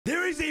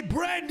is a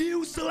brand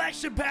new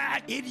selection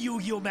pack in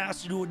Yu-Gi-Oh!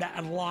 Master Duel that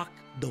unlock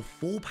the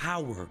full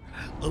power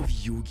of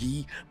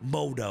Yugi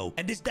Moto.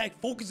 And this deck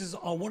focuses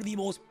on one of the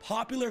most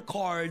popular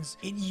cards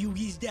in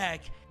Yugi's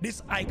deck.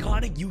 This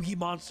iconic Yugi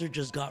monster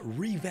just got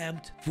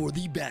revamped for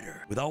the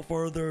better. Without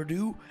further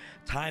ado,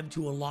 time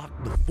to unlock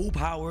the full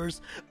powers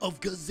of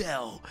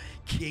Gazelle,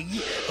 king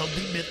of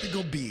the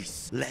mythical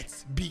beasts.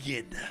 Let's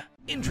begin.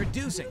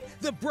 Introducing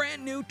the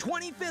brand new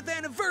 25th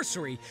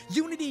anniversary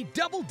Unity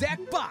Double Deck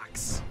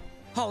Box.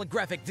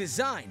 Holographic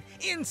design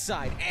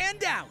inside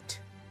and out.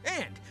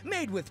 And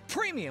made with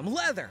premium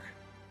leather.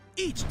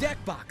 Each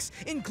deck box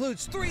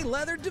includes 3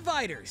 leather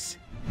dividers,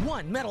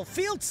 1 metal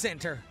field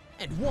center,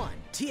 and 1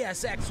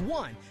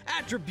 TSX1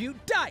 attribute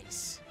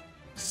dice.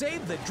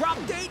 Save the drop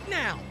date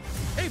now,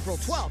 April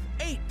 12th,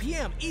 8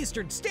 p.m.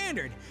 Eastern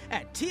Standard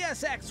at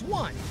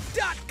tsx1.com.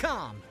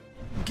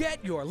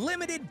 Get your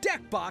limited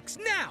deck box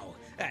now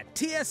at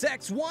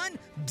tsx1.com.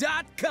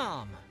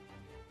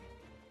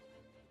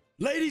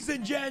 Ladies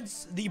and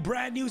gents, the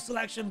brand new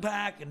selection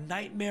pack,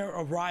 Nightmare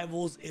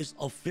Arrivals, is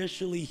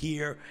officially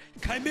here.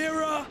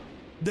 Chimera,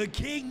 the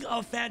king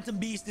of Phantom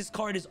Beast. This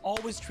card is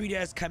always treated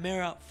as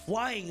Chimera,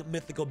 flying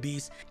mythical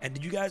beast. And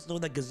did you guys know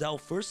that Gazelle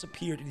first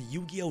appeared in the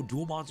Yu-Gi-Oh!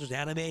 Duel Monsters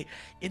anime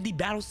in the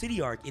Battle City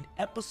arc in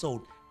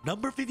episode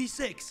number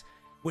 56,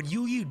 when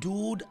Yugi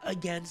dueled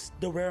against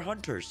the Rare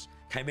Hunters?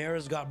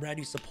 Chimera's got brand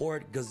new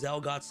support. Gazelle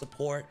got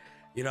support.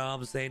 You know what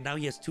I'm saying? Now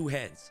he has 2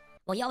 heads.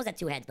 Well, he always had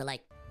 2 heads, but like...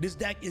 This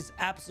deck is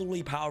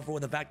absolutely powerful,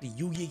 and the fact that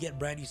Yugi get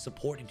brand new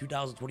support in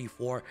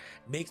 2024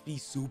 makes me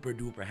super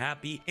duper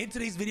happy. In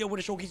today's video, I'm going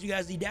to showcase you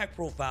guys the deck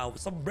profile,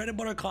 some bread and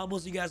butter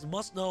combos you guys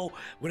must know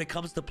when it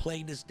comes to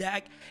playing this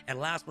deck. And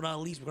last but not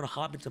least, we're going to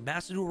hop into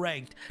Master Duel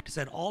Ranked to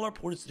send all our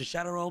opponents to the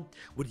Shadow Realm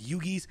with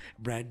Yugi's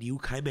brand new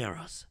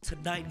Chimeras.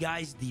 Tonight,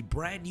 guys, the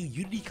brand new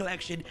Unity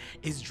collection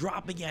is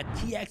dropping at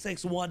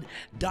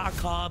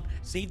tsx1.com.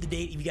 Save the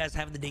date if you guys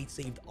haven't the date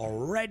saved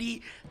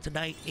already.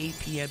 Tonight, 8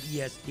 p.m.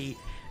 EST.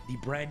 The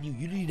brand new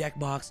Unity deck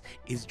box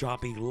is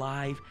dropping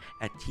live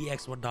at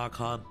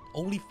tx1.com.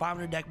 Only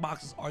 500 deck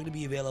boxes are going to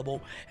be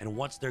available, and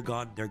once they're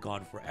gone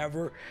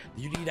forever.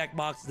 The Unity deck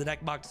box is the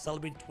deck box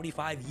celebrating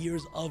 25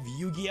 years of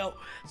Yu-Gi-Oh!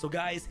 So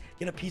guys,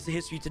 get a piece of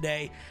history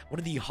today. One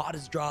of the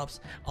hottest drops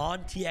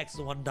on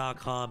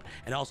tx1.com,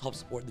 and also help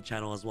support the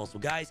channel as well. So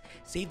guys,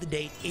 save the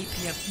date, 8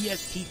 p.m.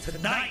 EST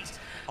tonight.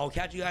 I'll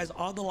catch you guys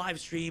on the live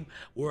stream,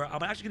 where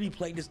I'm actually going to be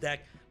playing this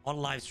deck on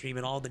live stream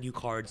and all the new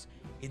cards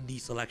in the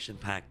selection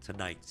pack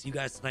tonight. See you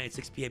guys tonight at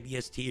 6 p.m.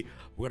 EST.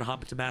 We're gonna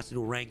hop into Master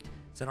Duel Ranked,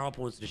 send our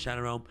opponents to the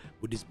Shadow Realm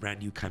with this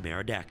brand new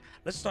Chimera deck.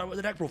 Let's start with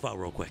the deck profile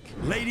real quick.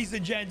 Ladies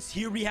and gents,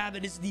 here we have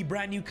it. This is the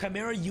brand new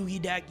Chimera Yugi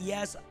deck.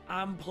 Yes,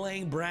 I'm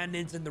playing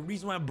Brandon's, and the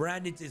reason why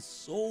Brandon's is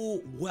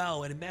so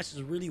well and it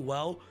meshes really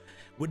well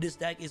with this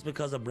deck is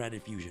because of Brandon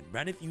Fusion.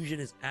 Brandon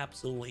Fusion is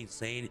absolutely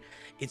insane.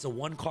 It's a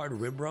 1-card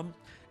Rim.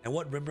 And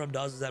what Rim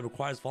does is that it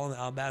requires following the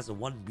outcast of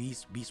 1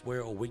 beast, beast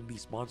warrior, or winged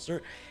beast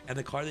monster. And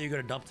the card that you're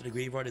going to dump to the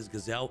graveyard is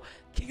Gazelle,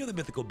 king of the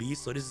mythical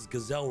beast. So this is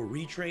Gazelle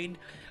retrained,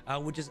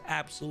 which is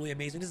absolutely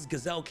amazing. This is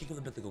Gazelle, king of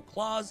the mythical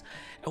claws.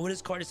 And when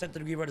this card is sent to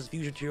the graveyard as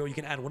fusion to you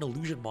can add 1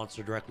 illusion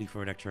monster directly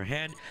from your deck to your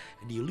hand.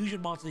 And the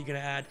illusion monster you're going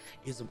to add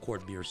is, of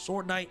course, Mirror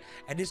Sword Knight.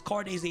 And this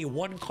card is a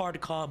 1-card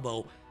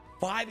combo,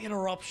 5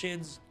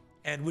 interruptions,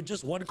 and with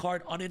just 1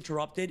 card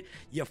uninterrupted,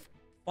 you have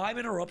 5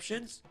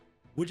 interruptions,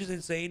 which is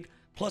insane,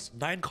 plus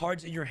 9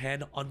 cards in your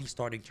hand on the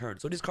starting turn.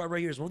 So this card right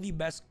here is one of the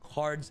best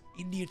cards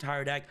in the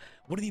entire deck,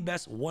 one of the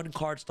best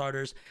 1-card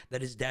starters that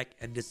this deck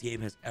and this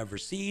game has ever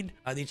seen.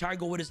 The entire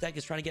goal with this deck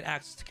is trying to get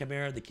access to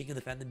Chimera, the king of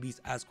the Phantom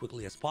Beast, as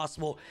quickly as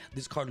possible.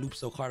 This card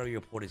loops a card out of your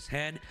opponent's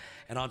hand,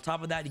 and on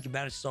top of that, you can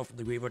banish yourself from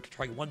the graveyard to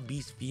target 1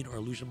 beast, fiend, or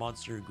illusion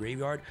monster in your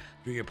graveyard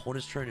during your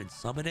opponent's turn and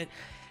summon it.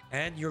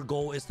 And your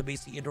goal is to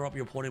basically interrupt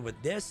your opponent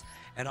with this,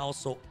 and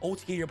also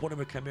OTK your opponent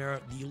with Chimera,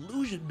 the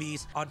Illusion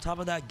Beast. On top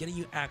of that, getting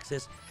you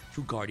access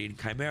to Guardian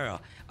Chimera.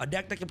 A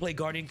deck that can play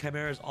Guardian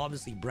Chimera is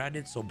obviously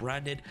Branded. So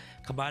Branded,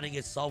 combining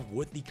itself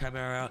with the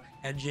Chimera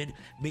engine,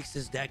 makes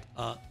this deck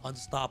an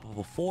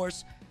unstoppable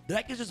force. The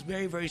deck is just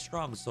very, very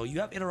strong. So you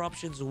have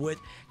interruptions with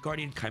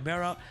Guardian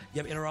Chimera.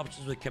 You have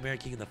interruptions with Chimera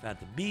King and the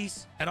Phantom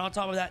Beast. And on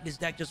top of that, this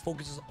deck just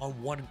focuses on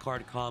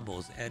 1-card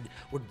combos. And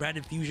with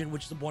Brandon Fusion,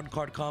 which is a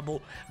 1-card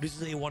combo, this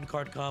is a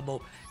 1-card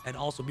combo. And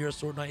also Mirror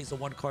Sword Knight is a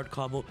 1-card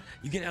combo.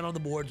 You can end on the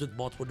boards with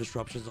multiple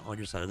disruptions on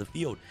your side of the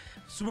field.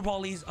 Super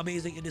Poly is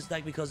amazing in this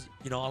deck because,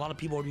 you know, a lot of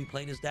people will be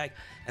playing this deck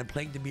and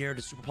playing the Mirror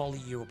to Super Poly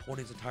your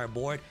opponent's entire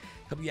board.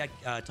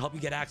 To help you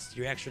get access to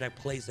your extra deck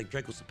plays like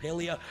Draco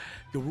Sepalia,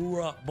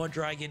 Garura, Mud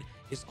Dragon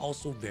is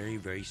also very,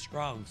 very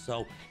strong.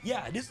 So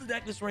yeah, this is the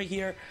deck list right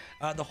here.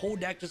 The whole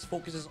deck just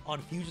focuses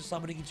on fusion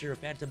summoning into your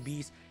Phantom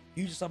Beast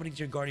fusion summoning to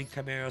your guardian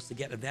chimeras to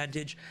get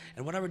advantage.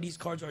 And whenever these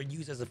cards are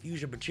used as a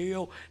fusion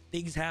material,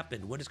 things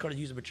happen. When this card is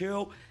used as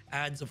material,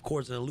 adds of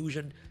course an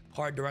illusion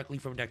card directly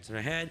from deck to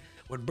the hand.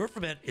 When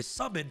Berthamet is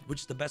summoned,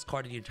 which is the best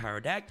card in the entire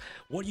deck,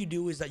 what you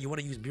do is that you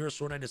want to use Mirror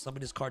Sword Knight to summon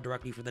this card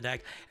directly from the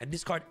deck, and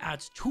this card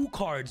adds 2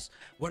 cards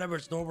whenever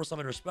it's normal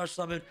summon or special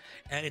summon.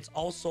 And it's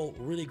also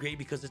really great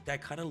because this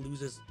deck kind of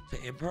loses to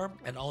Imperm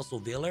and also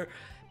Veiler,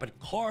 but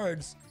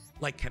cards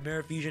like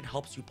Chimera Fusion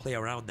helps you play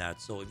around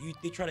that. So if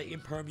they try to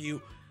Imperm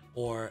you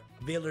or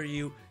Veiler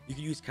you, you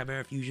can use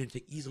Chimera Fusion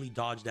to easily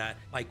dodge that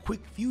by quick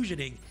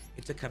fusioning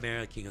into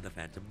Chimera, King of the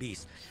Phantom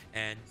Beast.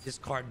 And this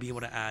card being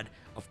able to add,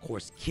 of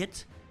course,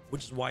 Kit,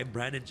 which is why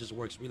Brandon just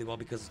works really well,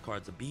 because this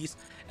card's a beast.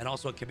 And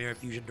also a Chimera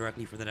Fusion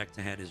directly from the deck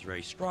to hand is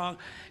very strong.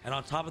 And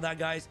on top of that,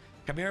 guys,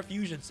 Chimera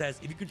Fusion says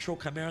if you control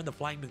Chimera and the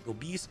Flying Mythical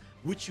Beast,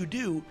 which you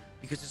do,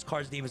 because this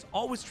card's name is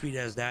always treated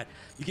as that,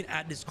 you can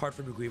add this card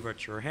from your graveyard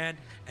to your hand,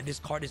 and this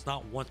card is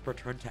not once per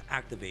turn to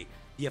activate.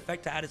 The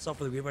effect to add itself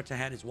from the graveyard to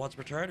hand is once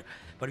per turn,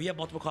 but if you have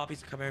multiple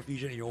copies of Chimera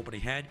Fusion in your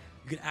opening hand,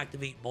 you can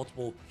activate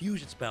multiple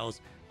fusion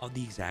spells on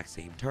the exact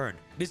same turn.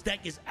 This deck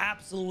is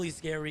absolutely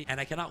scary, and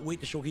I cannot wait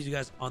to showcase you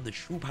guys on the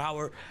true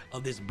power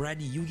of this brand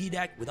new Yugi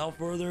deck. Without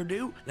further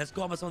ado, let's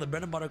go on with some of the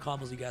bread and butter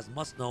combos you guys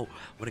must know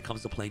when it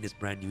comes to playing this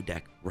brand new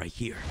deck right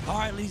here. All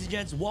right, ladies and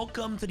gents,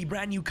 welcome to the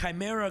brand new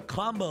Chimera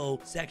combo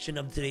section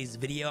of today's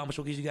video. I'm gonna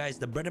showcase you guys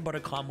the bread and butter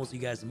combos you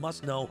guys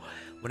must know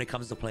when it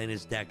comes to playing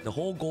this deck. The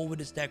whole goal with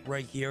this deck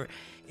right here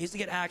is to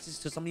get access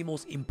to some of the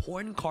most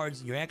important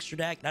cards in your extra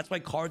deck. That's why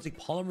cards like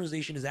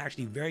Polymerization is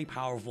actually very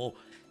powerful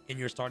in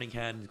your starting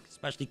hand,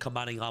 especially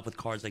combining off with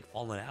cards like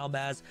Fallen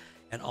Albaz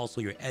and also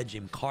your Edge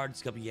Imp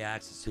cards. Giving you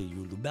access to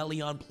your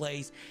Lumelion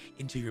plays,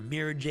 into your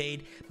Mirror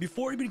Jade,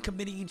 before even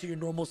committing into your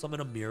normal summon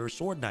of Mirror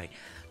Sword Knight.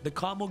 The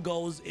combo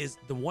goes is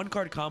the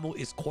 1-card combo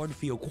is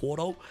Cornfield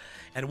Quoto,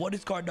 and what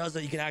this card does is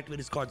that you can activate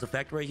this card's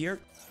effect right here.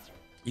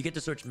 You get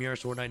to search Mirror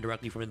Sword Knight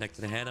directly from the deck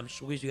to the hand. I'm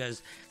showing you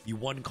guys the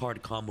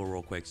 1-card combo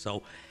real quick.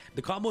 So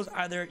the combo is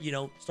either, you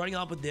know, starting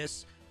off with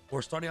this,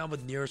 or starting off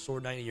with Mirror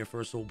Sword Knight in your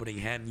first opening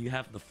hand. You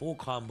have the full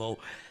combo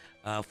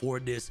for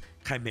this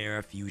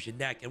Chimera Fusion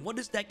deck. And what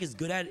this deck is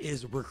good at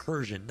is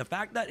recursion. The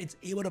fact that it's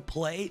able to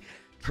play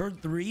turn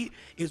 3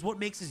 is what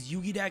makes this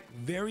Yugi deck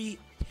very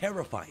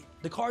terrifying.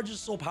 The card's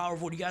just so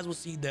powerful. You guys will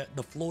see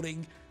the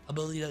floating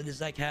ability that this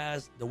deck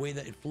has, the way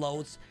that it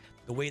floats,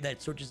 the way that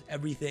it searches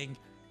everything,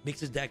 makes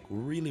this deck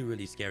really,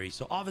 really scary.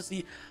 So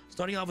obviously,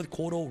 starting off with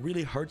Kodo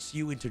really hurts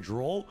you into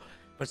draw,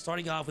 but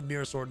starting off with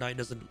Mirror Sword Knight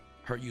doesn't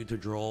hurt you into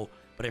draw,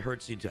 but it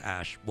hurts you into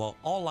Ash. Well,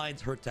 all lines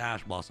hurt to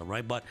Ash Blossom,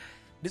 right? But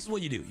this is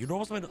what you do. You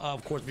normal summon,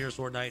 of course, Mirror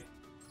Sword Knight,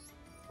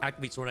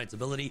 activate Sword Knight's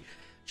ability,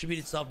 tribute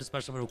itself to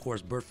special summon, of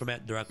course,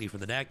 Berthamet directly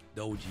from the deck,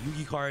 the OG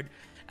Yugi card,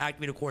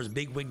 activate, of course,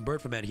 Big Wing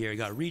Berthamet here. You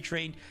got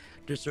retrained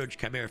to search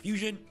Chimera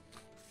Fusion,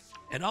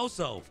 and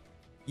also,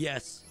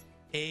 yes,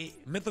 a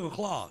Mythical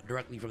Claw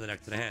directly from the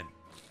deck to the hand.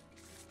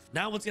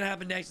 Now what's going to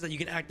happen next is that you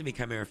can activate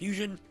Chimera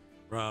Fusion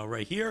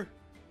right here,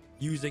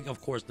 using,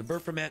 of course, the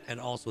Berthamet and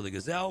also the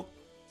Gazelle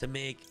to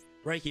make,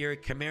 right here,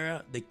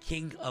 Chimera the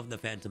King of the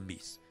Phantom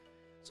Beast.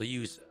 So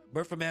use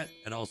Berthamet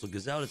and also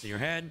Gazelle that's in your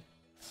hand,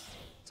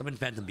 summon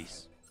Phantom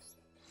Beast.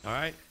 All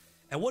right?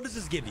 And what does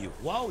this give you?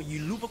 Well,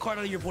 you loop a card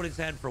out of your opponent's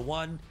hand for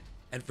 1,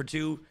 and for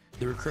 2,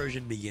 the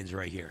recursion begins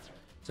right here.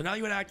 So now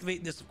you want to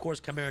activate this, of course,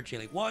 Chimera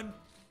Chainlink 1,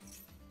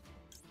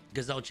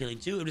 Gazelle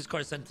Chainlink 2. If this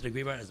card is sent to the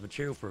graveyard as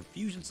material for a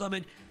fusion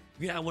summon,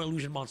 you can add 1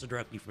 illusion monster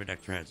directly from your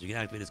deck to your hand. So you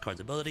can activate this card's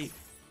ability.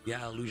 You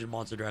add an illusion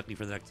monster directly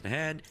from the deck to the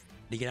hand.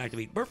 And you can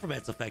activate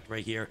Berthamet's effect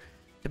right here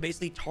to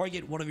basically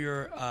target one of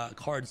your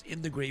cards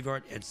in the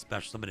graveyard and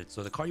special summon it.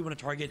 So the card you want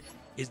to target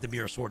is the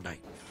Mirror Sword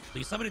Knight. So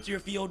you summon it to your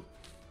field,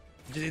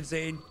 which is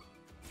insane.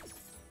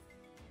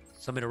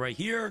 Summon it right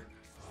here.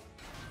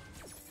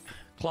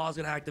 Claw's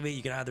going to activate.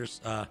 You can either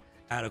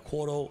add a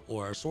Quoto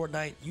or a Sword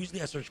Knight.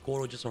 Usually I search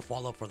Quoto just for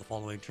follow-up for the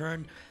following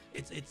turn.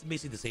 It's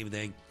basically the same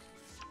thing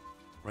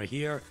right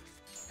here.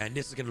 And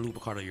this is going to loop a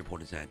card on your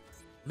opponent's hand.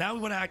 Now we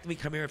want to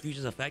activate Chimera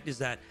Fusion's effect is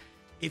that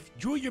if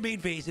during your main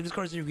phase, if this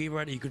card is in your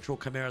graveyard and you control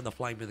Chimera and the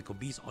Flying Mythical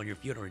Beast on your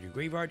field or in your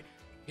graveyard,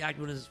 you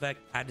activate this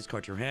effect, add this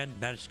card to your hand,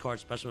 banish this card,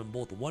 special summon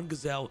both 1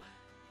 Gazelle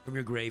from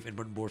your grave and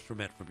 1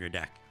 Berthamet from your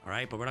deck. All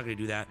right, but we're not going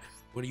to do that.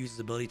 We're going to use this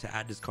ability to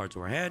add this card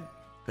to our hand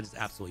because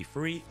it's absolutely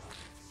free.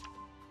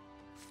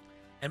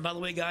 And by the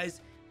way,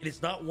 guys, it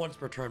is not once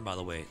per turn, by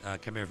the way,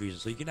 Chimera Fusion.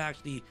 So you can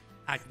actually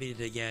activate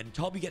it again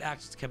to help you get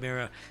access to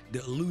Chimera,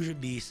 the Illusion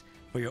Beast,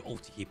 for your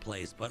OTK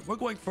plays. But we're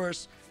going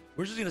first.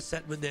 We're just going to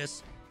set with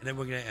this, and then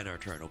we're going to end our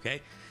turn,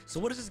 okay? So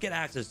what does this get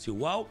access to?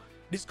 Well,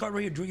 this card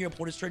right here, during your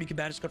opponent's turn, you can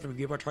banish this card from your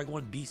graveyard, target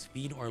 1 beast,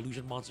 fiend, or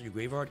illusion monster in your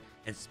graveyard,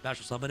 and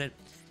special summon it.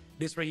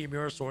 This right here,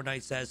 Mirror Sword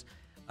Knight, says,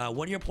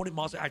 when your opponent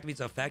monster activates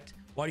the effect,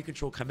 while you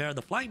control Chimera,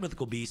 the Flying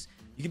Mythical Beast,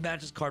 you can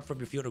banish this card from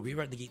your field or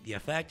graveyard and negate the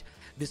effect.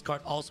 This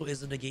card also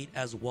is a negate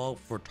as well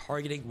for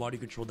targeting while you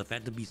control the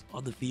Phantom Beast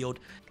on the field.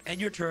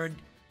 End your turn,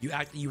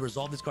 you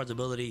resolve this card's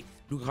ability,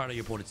 loop a card on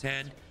your opponent's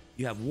hand.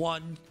 You have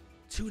 1,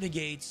 2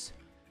 negates,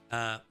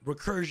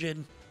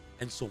 recursion,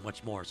 and so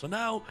much more. So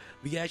now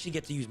we can actually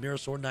get to use Mirror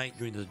Sword Knight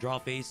during the draw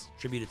phase,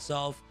 tribute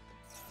itself,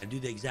 and do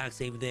the exact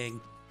same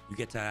thing. You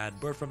get to add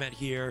Birth Ferment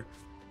here,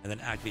 and then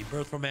activate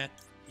Birth Ferment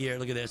here.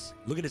 Look at this.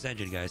 Look at this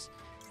engine, guys.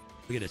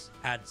 Look at this.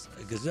 Adds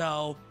a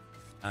Gazelle.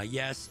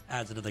 Yes,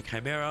 adds another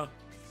Chimera.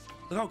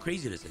 Look how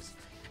crazy this is.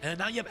 And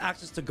now you have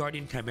access to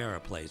Guardian Chimera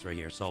plays right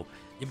here. So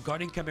you have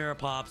Guardian Chimera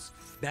pops,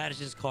 banish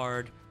this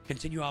card,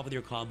 continue off with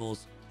your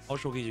combos. I'll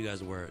showcase you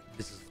guys where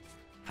this is,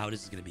 how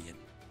this is going to be in.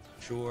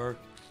 Sure.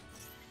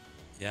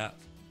 Yeah.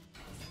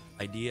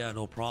 Idea,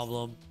 no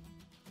problem.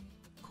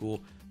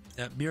 Cool.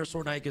 Mirror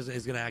Sword Knight is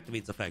going to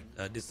activate its effect.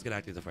 This is going to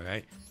activate its effect,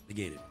 right?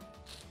 Negate it.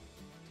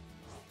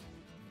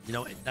 You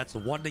know, that's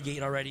one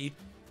negate already.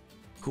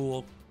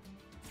 Cool.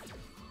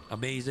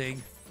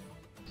 Amazing.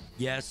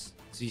 Yes.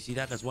 So you see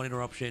that? That's one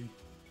interruption.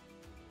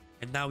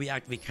 And now we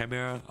activate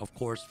Chimera, of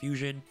course,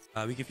 Fusion.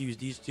 We can fuse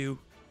these two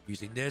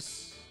using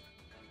this.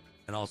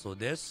 And also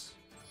this.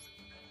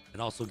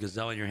 And also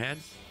Gazelle in your hand.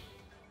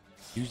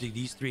 Using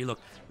these three. Look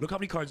how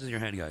many cards in your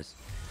hand, guys.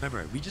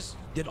 Remember, we just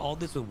did all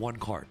this with one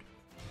card.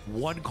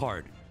 One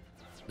card.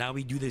 Now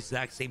we do the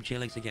exact same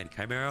chain links again.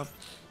 Chimera.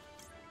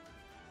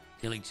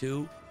 Chain link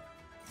 2.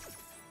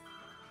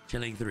 Chain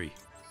link 3.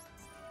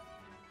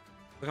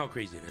 Look how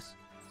crazy it is.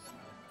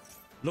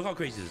 Look how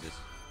crazy this is.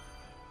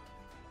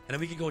 And then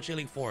we can go chain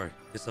link 4.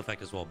 This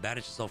effect as well.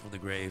 Banish yourself from the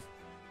grave.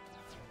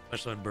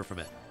 Especially in Birth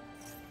Ferment.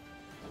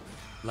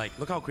 Like,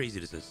 look how crazy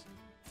this is.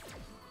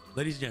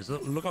 Ladies and gents,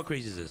 look how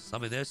crazy this is.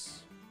 Summon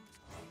this.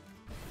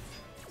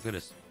 Look at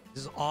this.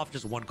 This is off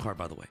just one card,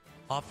 by the way.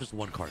 Off just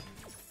one card.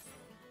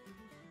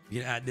 You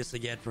can add this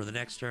again for the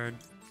next turn.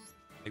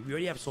 Like, we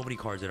already have so many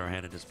cards in our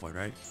hand at this point,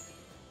 right?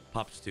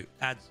 Pops 2.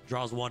 Adds,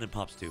 draws 1 and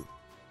pops 2.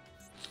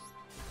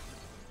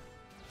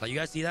 Like, you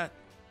guys see that?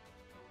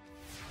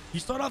 You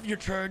start off your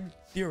turn,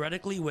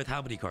 theoretically, with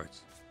how many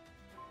cards?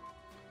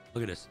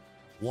 Look at this.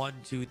 1,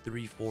 2,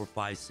 3, 4,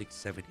 5, 6,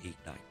 7, 8,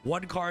 9.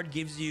 One card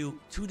gives you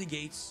 2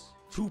 negates,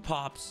 2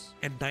 pops,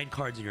 and 9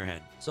 cards in your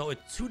hand. So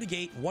it's 2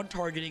 negate, 1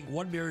 targeting,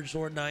 1 Mirrored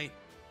Sword Knight,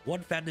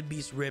 1 Phantom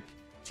Beast Rip,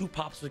 2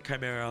 pops with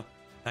Chimera,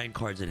 9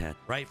 cards in hand,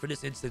 right? For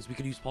this instance, we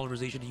could use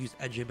Polymerization to use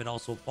Edgem and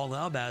also Fallen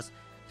Albaz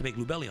to make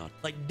Lubellion.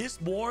 Like, this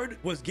board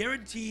was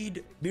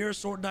guaranteed Mirror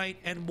Sword Knight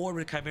and more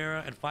with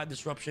Chimera and 5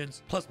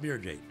 disruptions plus Mirror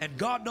Jade. And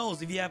God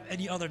knows if you have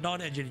any other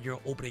non-engine in your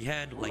opening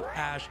hand, like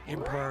Ash,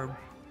 Imperm,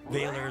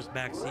 Veilers,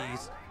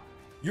 Maxis,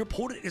 your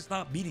opponent is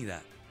not meeting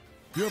that.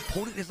 Your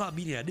opponent is not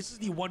meeting that. This is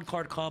the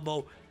 1-card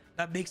combo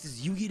that makes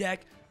this Yugi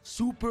deck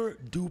super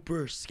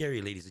duper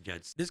scary, ladies and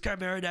gents. This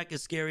Chimera deck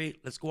is scary.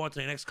 Let's go on to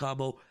the next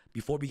combo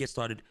before we get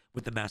started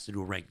with the Master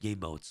Duel ranked game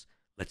modes.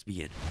 Let's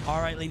begin.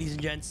 All right, ladies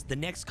and gents, the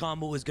next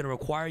combo is going to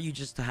require you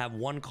just to have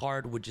 1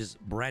 card, which is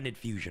Branded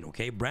Fusion,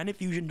 okay? Branded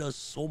Fusion does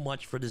so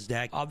much for this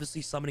deck.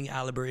 Obviously, summoning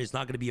Alibur is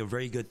not going to be a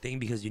very good thing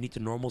because you need to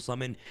normal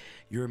summon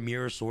your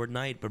Mirror Sword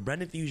Knight, but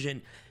Branded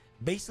Fusion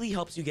basically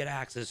helps you get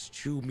access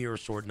to Mirror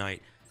Sword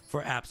Knight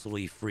for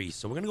absolutely free.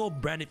 So we're going to go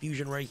Branded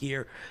Fusion right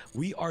here.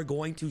 We are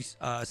going to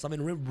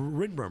summon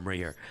Rinbrum right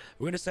here.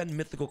 We're going to send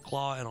Mythical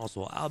Claw and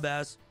also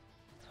Albaz.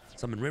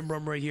 Summon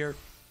Rinbrum right here.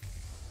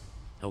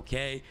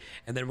 Okay,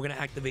 and then we're gonna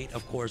activate,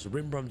 of course,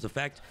 Rimbrum's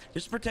effect.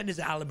 Just pretend his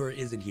Alibur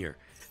isn't here.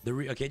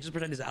 Okay, just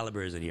pretend his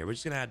Alibur isn't here. We're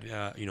just gonna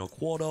add, you know,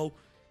 Quoto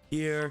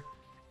here,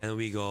 and then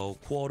we go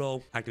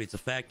Quoto, activates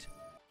effect.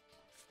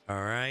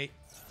 All right,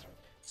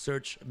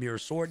 search Mirror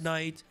Sword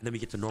Knight, and then we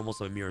get to normal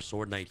summon Mirror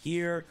Sword Knight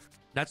here.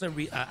 That's why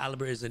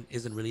Alibur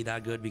isn't really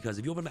that good, because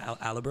if you open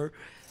Alibur,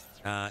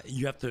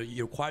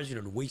 it requires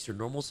you to waste your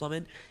normal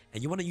summon,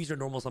 and you want to use your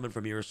normal summon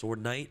for Mirror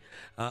Sword Knight,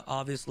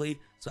 obviously.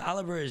 So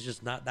Alibur is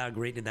just not that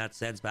great in that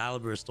sense, but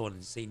Alibur is still an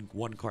insane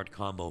 1-card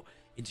combo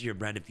into your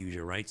Branded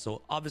Fusion, right?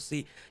 So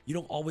obviously, you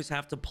don't always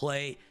have to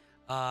play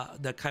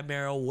the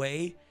Chimera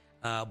way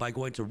by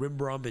going to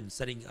Rinbrum and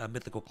setting a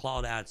Mythical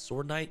Claw to add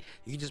Sword Knight.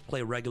 You can just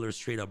play regular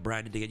straight up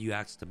Branded to get you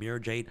access to Mirror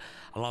Jade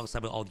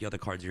alongside with all the other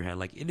cards in your hand.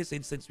 Like in this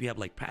instance, we have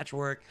like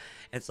Patchwork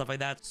and stuff like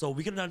that. So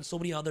we could have done so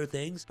many other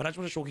things, but I just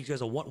want to showcase you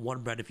guys what 1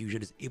 Branded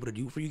Fusion is able to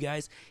do for you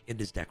guys in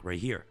this deck right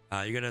here.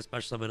 You're going to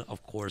special summon,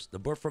 of course, the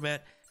Birth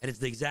Ferment, and it's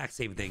the exact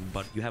same thing,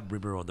 but you have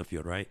Rimmer on the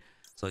field, right?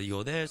 So you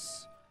go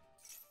this,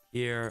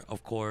 here,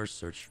 of course,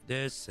 search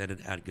this, and then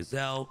add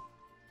Gazelle.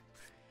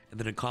 And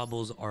then the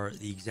combos are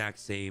the exact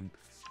same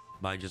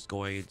by just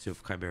going into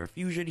Chimera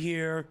Fusion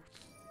here.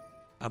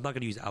 I'm not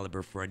going to use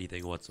Alibur for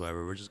anything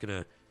whatsoever. We're just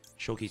going to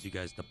showcase you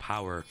guys the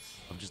power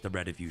of just the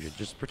Branded Fusion.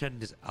 Just pretend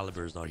this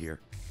Alibur is not here.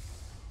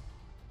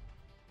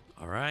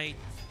 All right.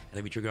 And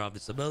then we trigger off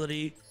this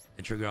ability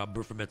and trigger off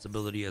Birth Ferment's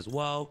ability as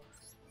well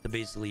to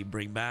basically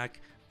bring back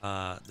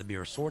the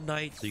Mirror Sword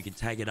Knight, so you can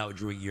tag it out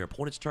during your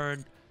opponent's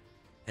turn.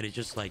 And it's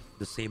just like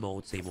the same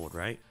old,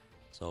 right?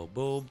 So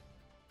boom.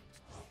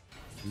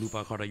 Loop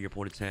out card on your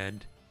opponent's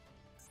hand.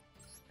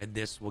 And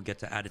this will get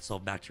to add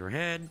itself back to your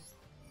hand.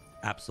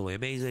 Absolutely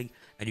amazing.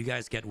 And you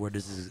guys get where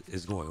this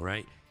is going,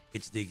 right?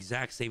 It's the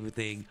exact same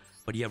thing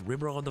But you have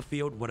Rimmer on the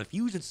field. When a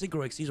Fuse and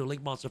Synchro exceeds or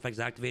Link monster effect is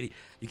activated,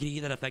 you can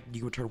use that effect and you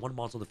can return one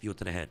monster on the field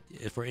to the hand.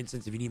 For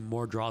instance, if you need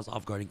more draws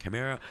off Guardian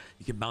Chimera,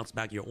 you can bounce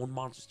back your own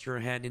monsters to your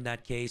hand in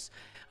that case.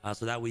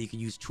 So that way you can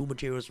use 2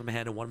 materials from a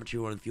hand and 1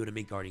 material on the field to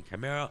make Guardian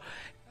Chimera.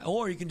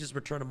 Or you can just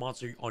return a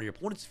monster on your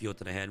opponent's field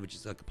to the hand, which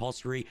is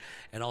compulsory,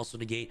 and also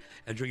negate.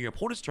 And during your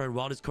opponent's turn,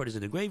 while this card is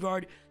in the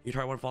graveyard, you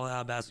target one fallen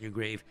Alabast in your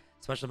grave,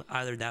 special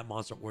either that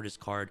monster or this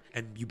card,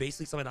 and you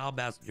basically summon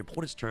Alabast on your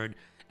opponent's turn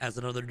as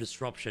another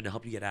disruption to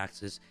help you get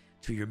access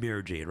to your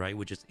Mirror Jade, right?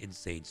 Which is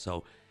insane.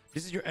 So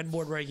this is your end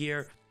board right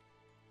here.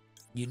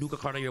 You nuke a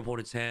card on your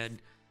opponent's hand,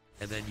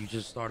 and then you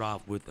just start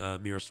off with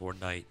Mirror Sword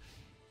Knight.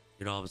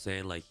 You know what I'm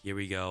saying? Like, here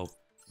we go.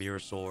 Mirror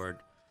Sword.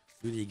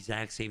 Do the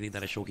exact same thing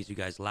that I showcased you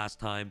guys last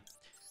time.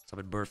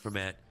 Summon Burst from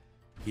it.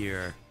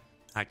 Here.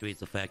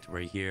 Activates effect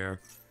right here.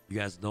 You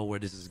guys know where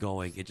this is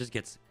going. It just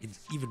gets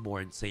even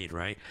more insane,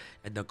 right?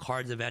 And the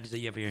cards advantage that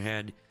you have in your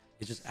hand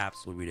is just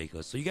absolutely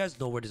ridiculous. So you guys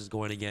know where this is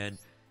going again.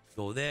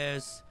 Go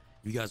this.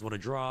 You guys want to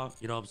draw.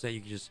 You know what I'm saying?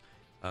 You can just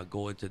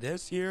go into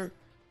this here.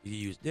 You can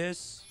use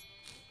this.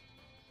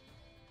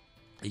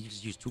 And you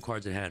just use 2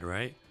 cards in hand,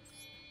 right?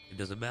 It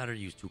doesn't matter.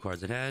 Use 2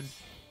 cards in hand.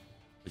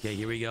 Okay,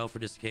 here we go. For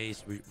this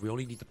case, we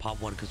only need to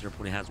pop 1 because your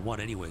opponent has 1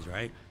 anyways,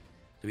 right?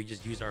 So we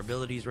just use our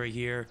abilities right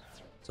here.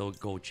 So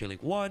go Chilling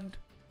 1.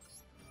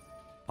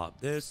 Pop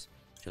this.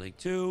 Chilling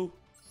 2.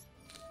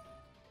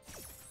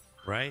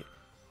 Right?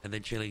 And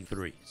then Chilling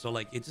 3. So,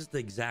 like, it's just the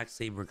exact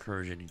same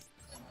recursion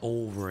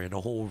over and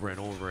over and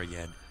over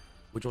again.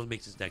 Which one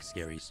makes this deck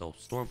scary? So,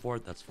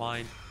 Stormforth, that's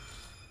fine.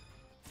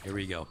 Here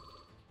we go.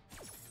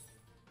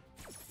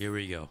 Here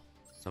we go.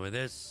 Some of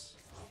this.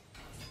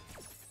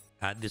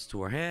 Add this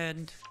to our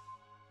hand.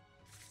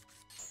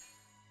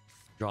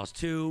 Draws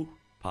 2.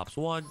 Pops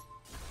 1.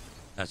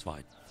 That's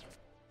fine.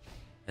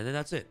 And then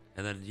that's it.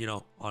 And then, you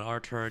know, on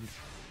our turn,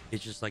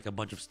 it's just like a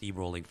bunch of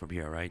steamrolling from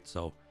here, right?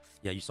 So,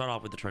 yeah, you start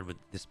off with the turn with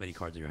this many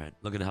cards in your hand.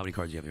 Look at how many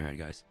cards you have in your hand,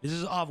 guys. This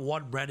is off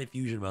 1 Branded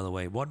Fusion, by the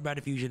way. 1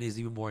 Branded Fusion is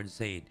even more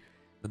insane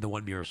than the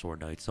 1 Mirror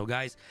Sword Knight. So,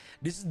 guys,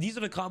 these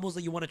are the combos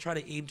that you want to try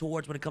to aim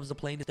towards when it comes to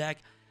playing this deck.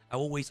 I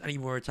won't waste any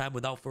more time.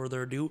 Without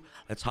further ado,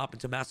 let's hop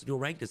into Master Duel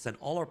Rank to send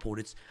all our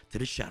opponents to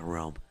the Shadow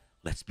Realm.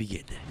 Let's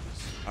begin.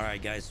 All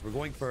right, guys, we're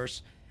going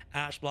first.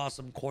 Ash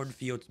Blossom,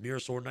 Cornfield, Mirror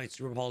Sword Knight,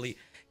 Super Poly,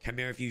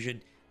 Chimera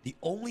Fusion. The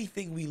only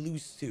thing we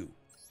lose to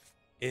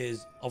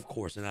is, of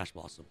course, an Ash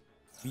Blossom.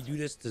 We do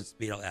this to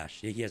speed out Ash.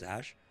 Yeah, he has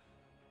Ash.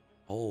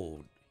 Oh,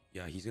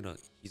 yeah, he's gonna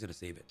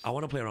save it. I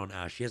want to play around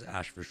Ash. He has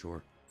Ash for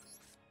sure.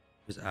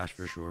 He has Ash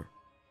for sure.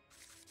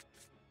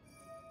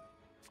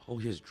 Oh,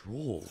 he has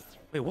Droll.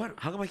 Wait, what?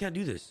 How come I can't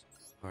do this?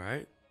 All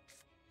right.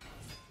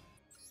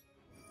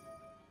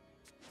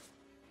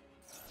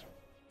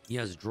 He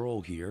has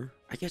Droll here.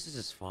 I guess this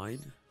is fine.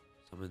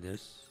 Summon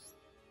this.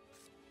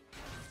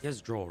 He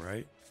has Droll,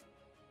 right?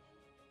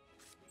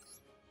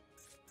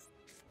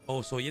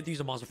 Oh, so you have to use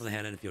a monster from the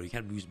hand and the field. You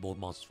can't use both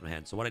monsters from the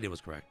hand. So what I did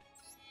was correct.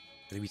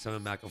 And then we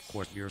summon back, of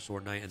course, Mirror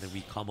Sword Knight, and then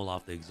we combo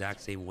off the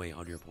exact same way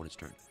on your opponent's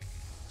turn.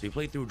 So you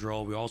play through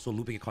Droll. We're also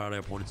looping a card out of your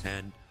opponent's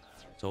hand.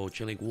 So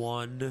Chilling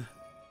 1.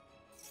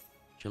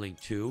 Chilling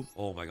 2.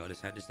 Oh my god,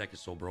 this deck is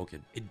so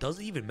broken. It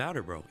doesn't even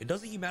matter, bro. It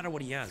doesn't even matter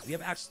what he has. We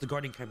have access to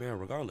Guardian Chimera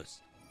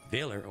regardless.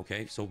 Veiler,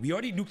 okay. So we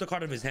already nuked the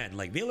card out of his hand.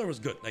 Like, Veiler was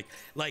good. Like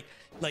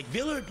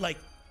Veiler, like,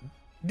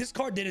 this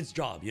card did its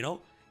job, you know?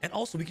 And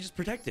also, we can just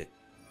protect it.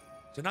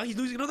 So now he's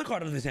losing another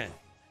card out of his hand.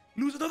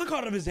 Lose another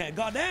card out of his hand.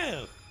 God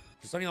damn.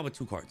 He's starting out with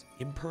 2 cards.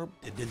 Imperm,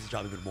 it did his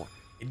job even more.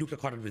 It nuked a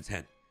card out of his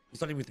hand. He's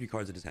starting with 3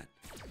 cards in his hand.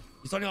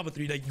 He's starting out with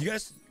 3. Like, you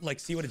guys, like,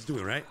 see what it's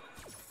doing, right?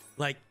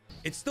 Like,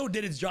 it still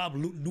did its job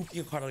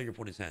nuking a card out of your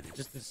opponent's hand.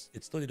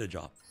 It still did a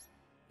job.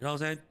 You know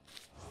what I'm saying?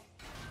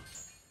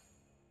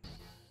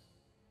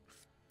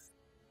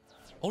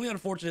 Only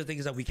unfortunate thing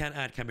is that we can't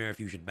add Chimera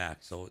Fusion back.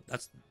 So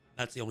that's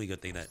the only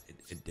good thing that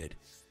it did.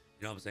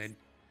 You know what I'm saying?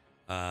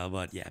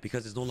 But yeah,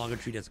 because it's no longer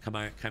treated as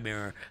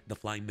Chimera, the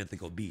flying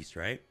mythical beast,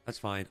 right? That's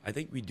fine. I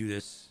think we do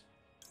this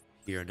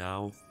here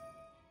now.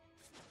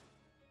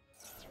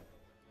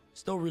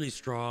 Still really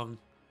strong.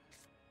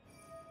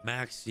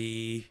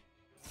 Maxi.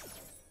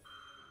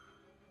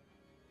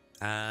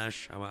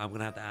 Ash. I'm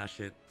gonna have to Ash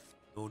it.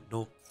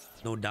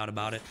 No doubt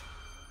about it.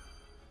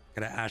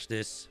 Gotta Ash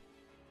this.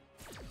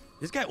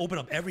 This guy opened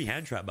up every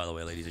hand trap, by the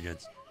way, ladies and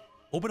gents.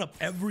 Open up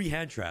every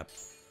hand trap.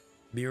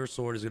 Mirror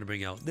Sword is gonna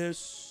bring out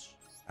this.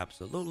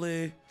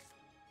 Absolutely.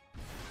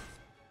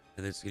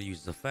 And it's gonna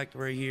use this effect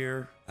right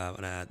here. I'm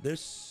gonna add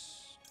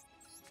this.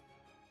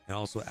 And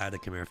also add the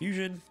Chimera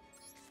Fusion.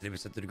 And if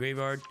it's sent to the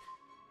graveyard.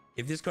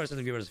 If this card is sent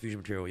to the graveyard as fusion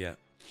material, yeah.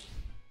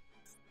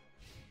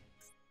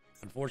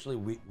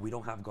 Unfortunately, we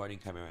don't have Guardian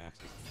Chimera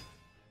access.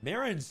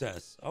 Mara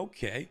Incest.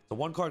 Okay. It's a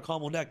 1-card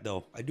combo deck,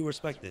 though. I do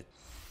respect it.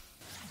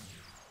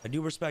 I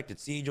do respect it.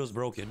 Sea Angel's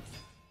broken.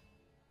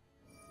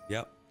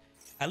 Yep.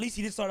 At least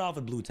he did start off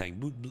with Blue Tank.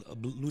 Blue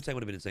Tank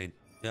would have been insane.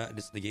 Yeah,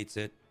 this negates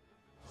it.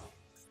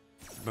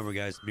 Remember,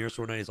 guys, Mirror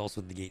Sword Knight is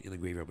also negate in the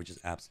graveyard, which is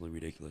absolutely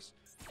ridiculous.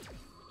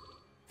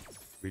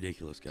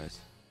 Ridiculous, guys.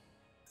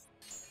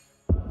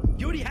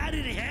 You already had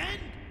it in hand?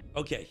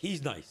 Okay,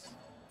 he's nice.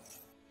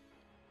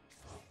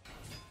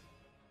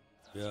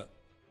 Yeah.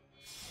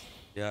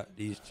 Yeah,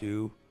 these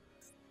two.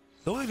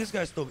 Don't think this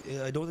guy still.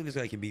 I don't think this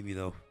guy can beat me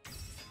though.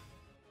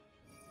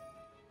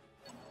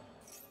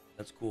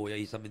 That's cool. Yeah,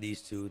 he summoned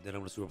these two. Then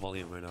I'm gonna super poly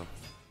him right now.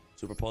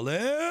 Super poly.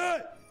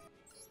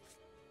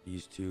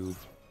 These two.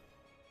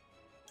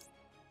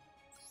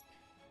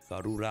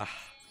 Garura.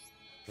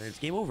 And it's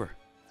game over.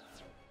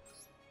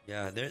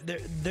 Yeah,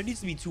 there needs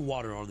to be 2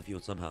 water on the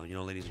field somehow, you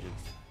know, ladies and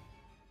gentlemen.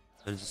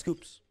 And it's the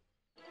scoops.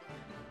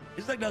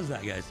 This deck does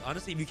that, guys.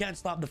 Honestly, if you can't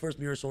stop the first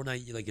Mirror Sword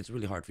Knight, like, it's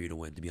really hard for you to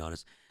win, to be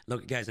honest.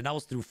 Look, guys, and that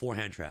was through 4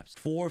 hand traps.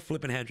 4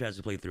 flipping hand traps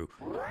to play through.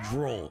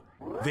 Droll,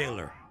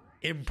 Veiler,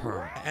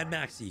 Imperm, and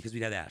Maxi, because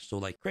we had Ash. So,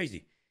 like,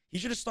 crazy. He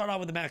should have started out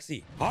with the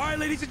Maxi. All right,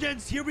 ladies and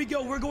gents, here we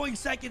go. We're going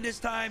second this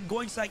time.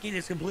 Going second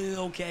is completely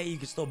okay. You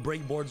can still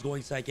break boards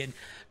going second.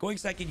 Going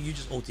second, you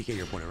just OTK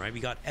your opponent, right?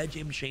 We got Edge,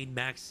 Chain,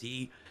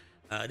 Maxi.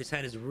 This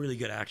hand is really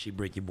good at actually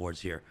breaking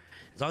boards here.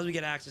 As long as we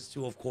get access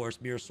to, of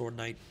course, Mirror Sword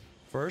Knight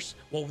first.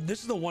 Well,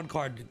 this is a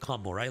 1-card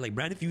combo, right? Like,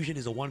 Brand Fusion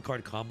is a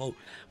 1-card combo,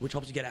 which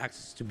helps you get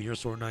access to Mirror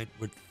Sword Knight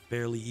with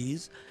fairly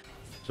ease.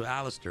 So,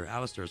 Alistair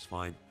is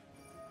fine.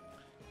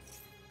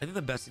 I think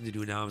the best thing to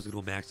do now is to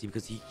go Maxi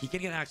because he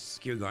can get access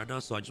to Skier now,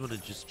 so I just want to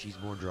just cheese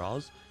more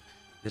draws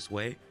this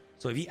way.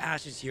 So if he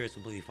ashes here, it's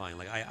completely fine.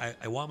 Like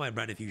I want my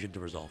Brand Fusion to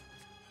resolve.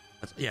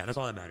 That's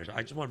all that matters.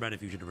 I just want Brand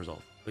Fusion to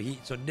resolve.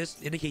 So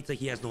this indicates that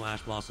he has no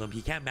Ash Blossom.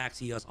 He can't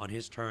Maxi us on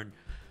his turn.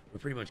 We're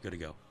pretty much good to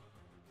go.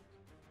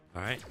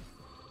 All right,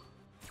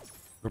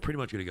 we're pretty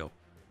much good to go.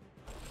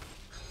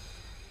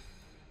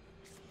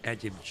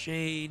 Edge him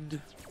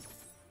chained.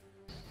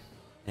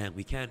 And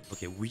we can't.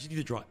 Okay, we just need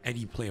to draw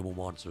any playable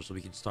monster so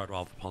we can start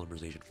off with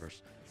polymerization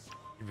first.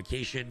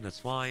 Invocation, that's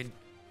fine.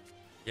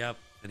 Yep.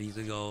 And he's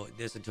gonna go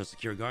this into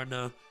Secure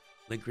Gardener,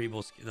 Link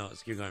Rebo, no,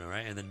 Secure Gardener,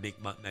 right? And then make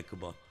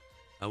Mekuba,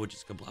 which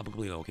is I'm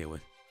completely okay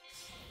with.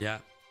 Yeah.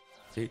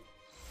 See?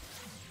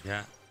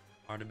 Yeah.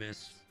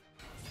 Artemis.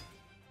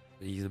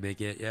 And he's gonna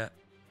make it. Yeah.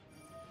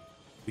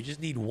 We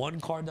just need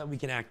 1 card that we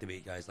can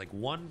activate, guys. Like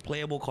 1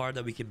 playable card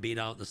that we can bait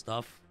out the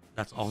stuff.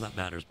 That's all that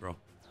matters, bro.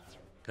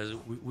 Because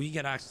we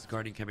get access to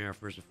Guardian Chimera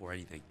first before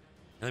anything.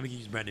 And then we can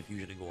use Brand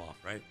Fusion and go off,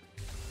 right?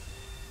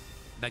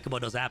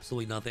 Mekuba does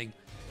absolutely nothing.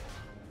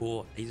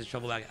 Cool. He's a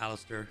shovel back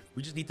Alistair.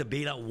 We just need to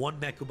bait out 1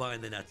 Mekuba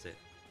and then that's it.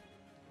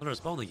 Another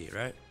spell negate,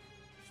 right?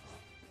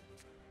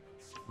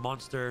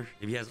 Monster.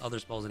 If he has other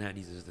spells in hand,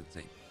 he's just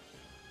insane.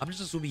 I'm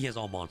just assuming he has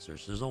all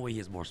monsters. So there's no way he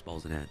has more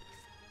spells in hand.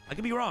 I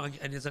could be wrong.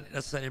 And that's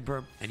an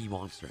Imperm. Any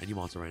monster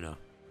right now.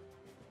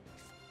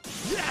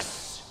 Yes!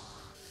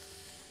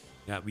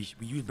 Yeah, we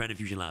use Brand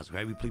Fusion last,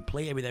 right? We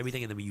play with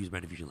everything and then we use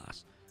Brand Fusion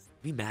last.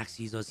 If he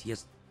maxes us,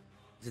 he's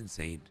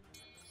insane.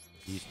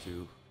 These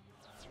 2.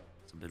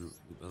 Something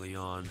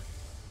Lupillion.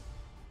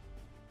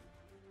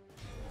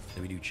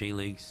 Then we do Chain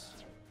Links.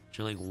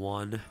 Chain Link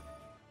 1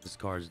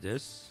 discards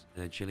this.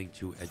 And then Chain Link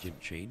 2 Edge and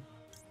Chain.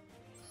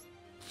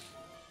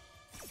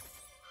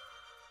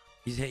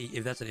 Hey,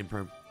 if that's an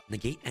Imperm.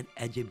 Negate and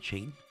Edge and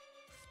Chain.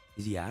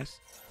 Is he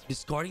ass?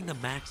 Discarding the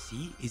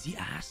Maxi. Is he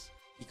ass?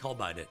 He called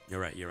by it. You're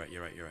right.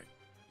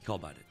 He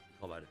called by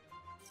it.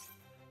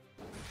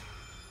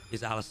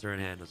 Is Alistair in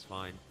hand? That's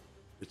fine.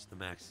 It's the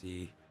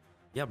Maxi.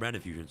 Yeah,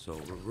 Brand Fusion.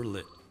 So we're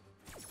lit.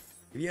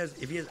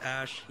 If he has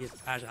Ash, he has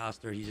Ash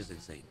Alistair. He's just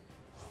insane.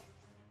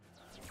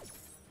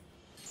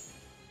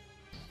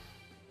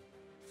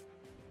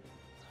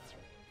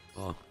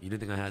 Oh, you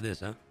didn't think I had this,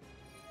 huh?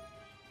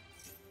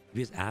 If he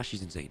has Ash,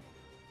 he's insane.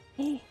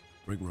 Oh,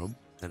 Ring Room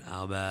and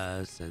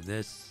Albas and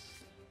this.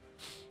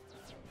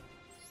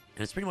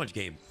 And it's pretty much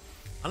game.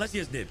 Unless he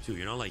has Nib too,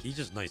 you know? Like, he's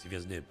just nice if he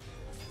has Nib.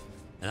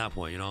 At that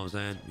point, you know what I'm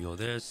saying? We go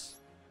this.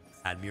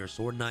 Add Mirror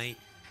Sword Knight.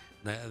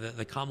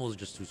 The combo is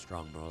just too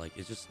strong, bro. Like,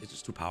 it's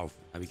just too powerful.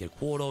 And we get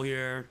Quoto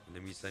here. And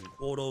then we send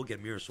Quoto,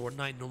 get Mirror Sword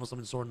Knight, normal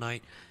summon Sword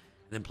Knight.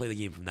 And then play the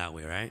game from that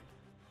way, right?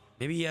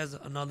 Maybe he has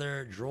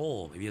another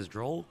Droll. Maybe he has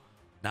Droll.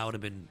 That would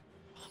have been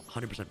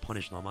 100%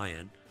 punished on my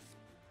end.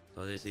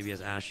 So this, if he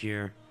has Ash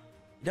here.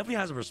 He definitely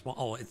has a response.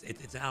 Oh,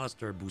 it's an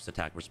Alistair boost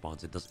attack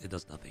response. It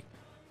does nothing.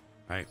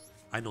 Right?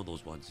 I know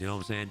those ones. You know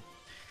what I'm saying?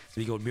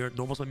 So we go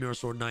normal summon Mirror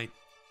Sword Knight.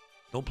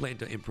 Don't play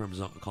into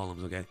Imperm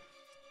columns, okay?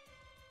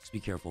 Just be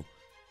careful.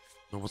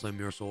 Normal summon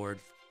Mirror Sword.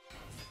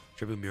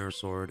 Triple Mirror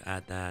Sword.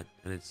 Add that.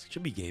 And it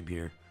should be game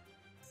here.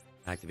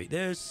 Activate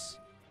this.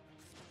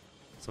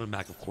 Summon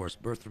back, of course.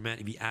 Birth Ferment.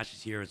 If he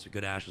ashes here, it's a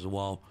good ash as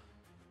well.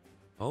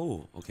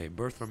 Oh, okay.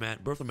 Birth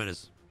Ferment. Birth Ferment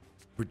is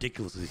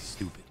ridiculously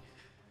stupid.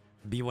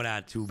 Being able to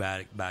add 2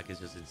 back is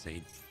just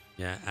insane.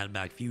 Yeah, add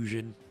back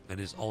Fusion. And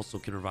it also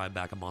can revive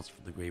back a monster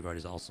from the graveyard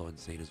is also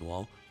insane as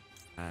well.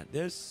 Add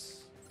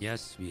this.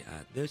 Yes, we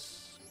add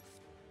this.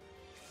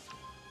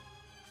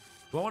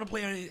 Do I want to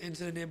play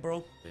into the Nib, bro?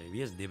 Okay, if he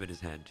has Nib in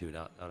his hand too,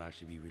 that would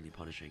actually be really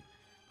punishing.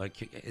 But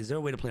is there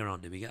a way to play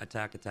around Nib? We get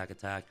attack.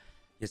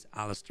 Yes,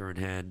 Alistair in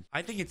hand.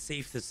 I think it's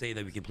safe to say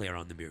that we can play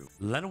around Nibiru.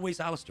 Let him waste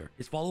Alistair.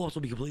 His follow-ups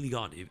will be completely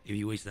gone if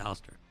he wasted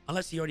Alistair.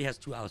 Unless he already has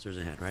 2 Alistairs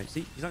in hand, right?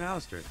 See, he's not gonna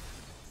Alistair it.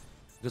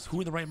 Because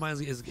who in the right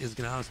mind is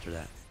gonna Alistair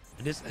that?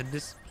 this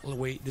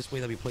way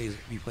that we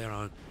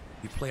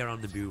play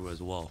around the bureau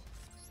as well.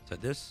 So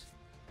this,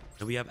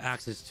 and we have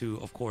access to,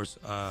 of course,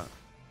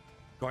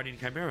 Guardian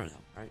Chimera now,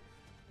 right?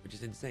 Which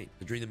is insane.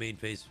 But during the main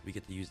phase, we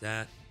get to use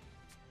that.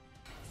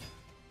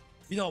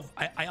 You know,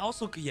 I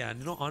also could, yeah,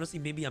 you know, honestly,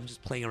 maybe I'm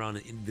just playing around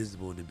an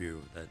invisible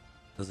Nibiru that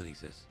doesn't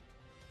exist.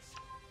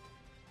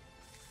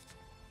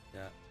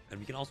 Yeah, and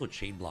we can also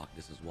chain block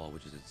this as well,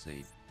 which is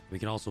insane. We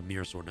can also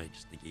Mirror Sword Knight,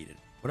 just negate it.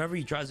 Whatever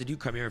he tries to do,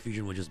 Chimera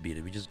Fusion will just beat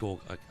it. We just go,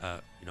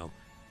 you know,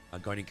 a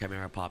Guardian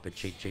Chimera, pop it,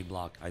 chain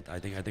block. I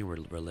think we're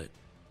lit.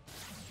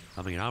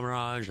 Coming in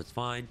Amirage, that's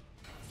fine.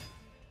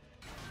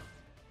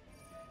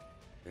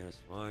 Yeah, that's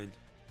fine.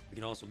 We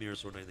can also Mirror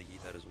Sword Knight,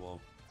 negate that as well.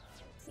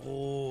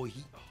 Oh,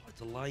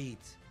 it's a light.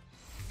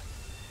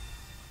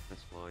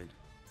 That's fine.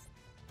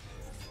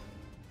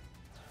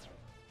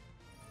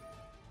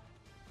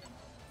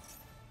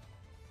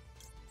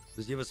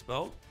 Does he have a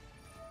spell?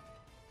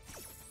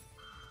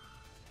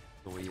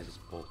 No way he has a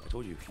spell. I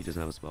told you he doesn't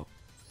have a spell.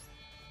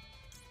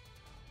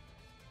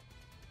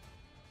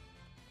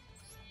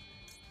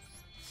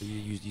 So you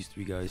use these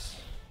three guys.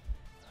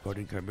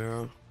 Guardian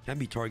Chimera. Can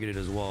be targeted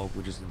as well,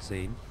 which is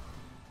insane.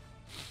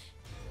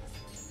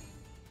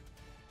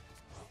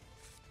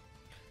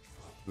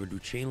 We're gonna do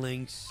chain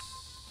links.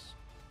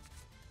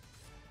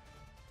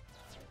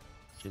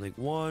 Chain link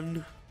 1.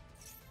 Chain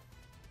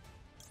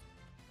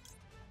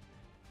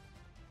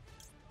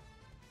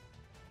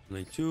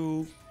link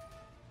 2.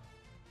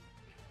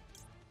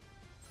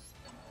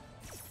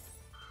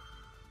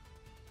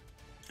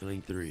 Chain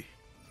link 3.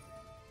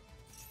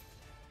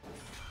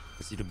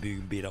 Let's see the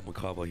big beat up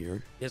Macabre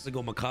here. He has to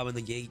go Macabre in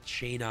the gate,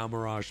 chain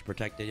Amirage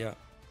protected. Yeah.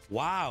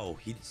 Wow,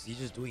 he's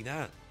just doing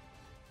that.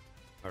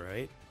 All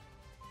right.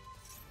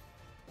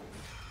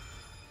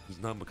 He's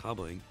not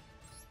Macabreing.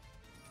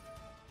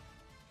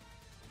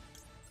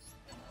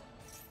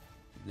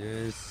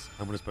 This,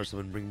 I'm gonna special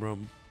summon Ring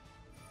Brum.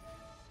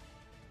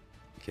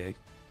 Okay,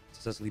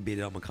 successfully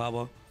baited out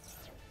Macabre.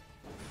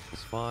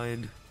 That's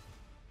fine.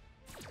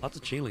 Lots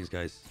of chain links,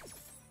 guys.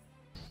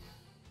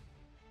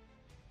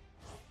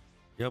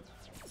 Yep.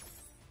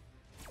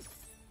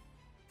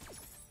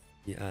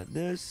 You add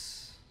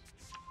this.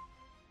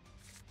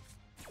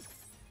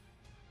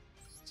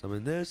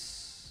 Summon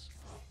this.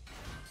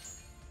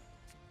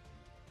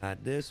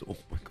 Add this. Oh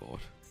my god.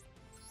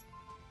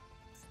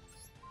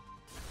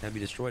 Can't be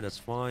destroyed. That's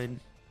fine.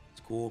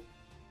 It's cool.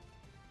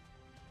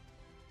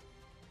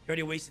 You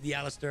already wasted the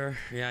Alistair.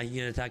 Yeah, he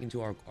can attack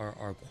into our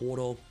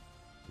Quotal.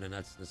 And then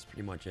that's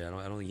pretty much it. I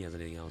don't think he has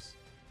anything else.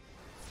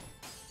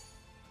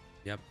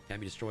 Yep, can't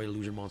be destroyed.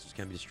 Illusion monsters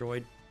can't be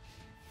destroyed.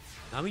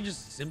 Now we can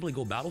just simply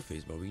go battle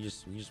phase, bro. We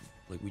just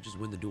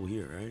win the duel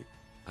here, right?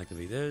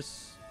 Activate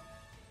this.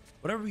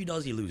 Whatever he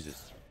does, he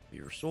loses.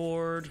 Mirror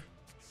Sword.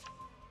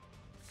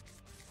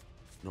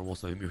 Normal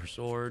summon Mirror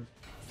Sword.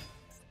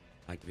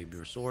 Activate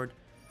Mirror Sword.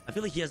 I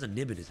feel like he has a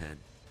nib in his hand.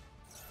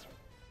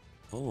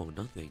 Oh,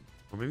 nothing.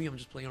 Or maybe I'm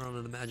just playing around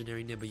an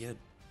imaginary nib again.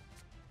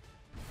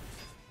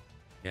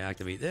 Yeah,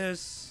 activate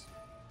this.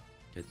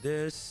 Get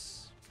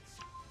this.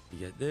 You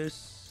get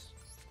this.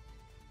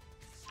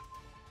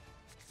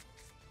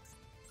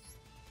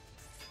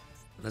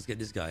 Let's get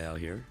this guy out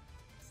here.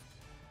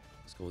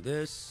 Let's go with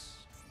this.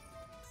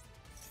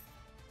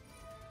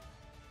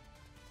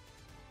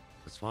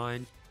 That's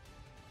fine.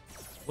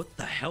 What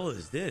the hell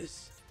is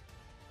this?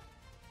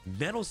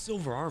 Metal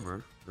silver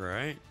armor.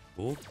 Right.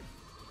 Cool.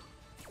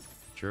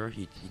 Sure,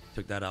 he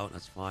took that out.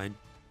 That's fine.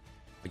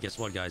 But guess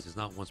what, guys? It's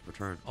not once per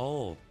turn.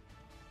 Oh,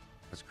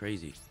 that's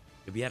crazy.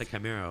 If we had a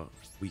Chimera,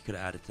 we could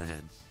add it to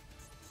hand.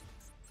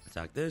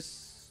 Attack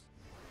this.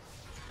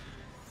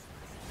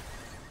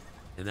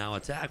 And now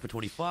attack for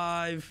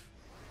 25.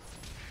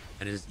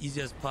 And it is easy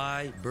as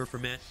pie. Bird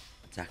ferment.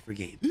 Attack for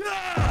game.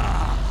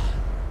 Yeah!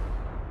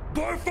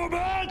 Bird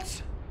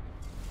ferment!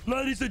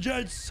 Ladies and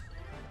gents,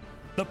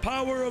 the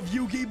power of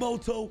Yugi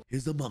Moto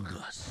is among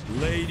us.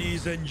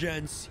 Ladies and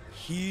gents,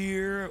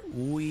 here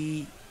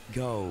we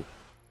go.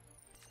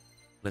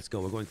 Let's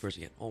go. We're going first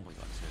again. Oh my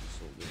god, this hand is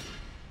so good.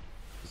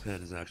 This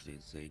hand is actually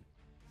insane.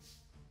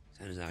 This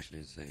hand is actually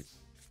insane.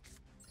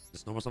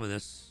 Just normal summon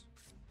this.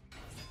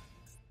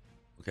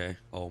 Okay.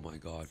 Oh my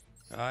god.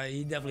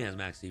 He definitely has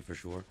Max C for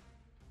sure.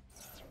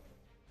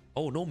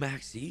 Oh, no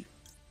Max C?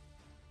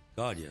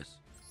 God, yes.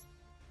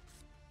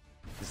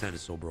 This hand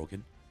is so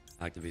broken.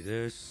 Activate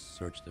this.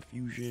 Search the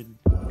fusion.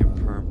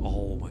 Imperm.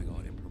 Oh my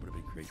god. Imperm would have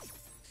been crazy.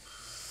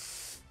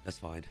 That's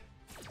fine.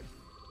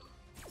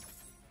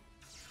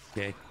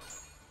 Okay.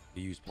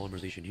 We use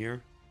polymerization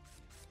here.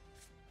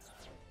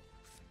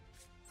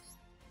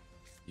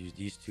 Use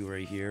these two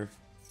right here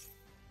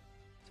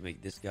to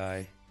make this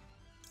guy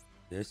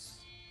this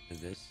and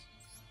this.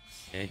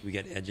 Okay, we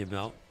get edge him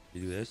out. We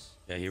do this.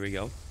 Yeah, here we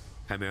go.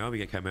 Chimera. We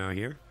get Chimera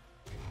here.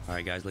 All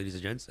right, guys, ladies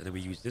and gents, and then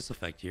we use this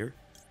effect here.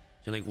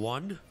 Chain link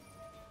 1.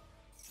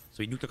 So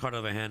we nuke the card out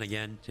of our hand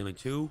again. Chain link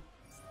 2.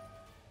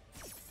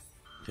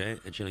 Okay,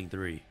 and chain link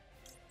 3.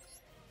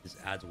 This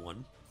adds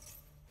 1.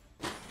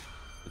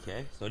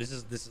 Okay, so this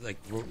is like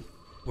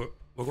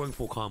we're going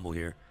full combo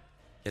here.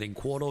 Getting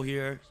Quotal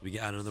here, so we can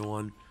add another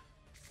one.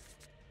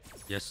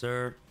 Yes,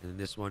 sir. And then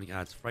this one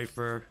adds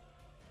Frifer.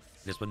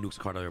 This one nukes a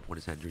card out of your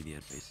opponent's hand during the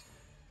end phase.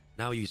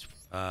 Now we use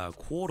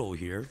Quotal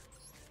here.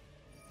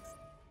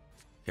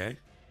 Okay.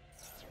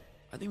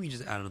 I think we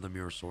just add another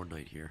Mirror Sword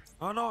Knight here.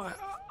 Oh no,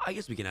 I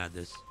guess we can add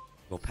this.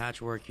 Go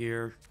Patchwork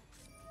here.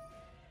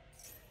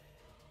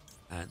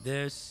 Add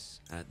this,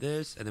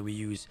 and then we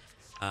use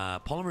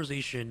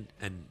Polymerization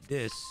and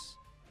this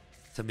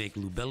to make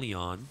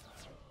Lubellion.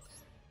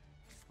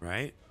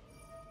 Right?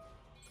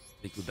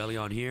 Make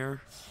Lubellion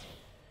here.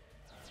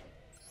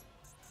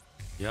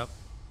 Yep.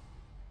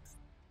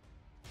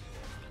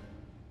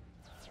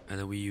 And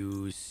then we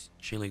use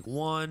Chainlink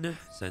 1,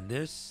 send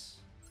this.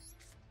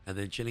 And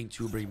then Chainlink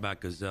 2, bring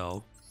back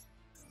Gazelle.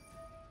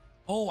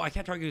 Oh, I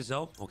can't target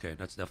Gazelle? Okay,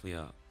 that's definitely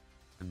a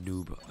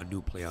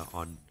noob play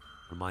on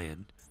my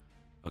end.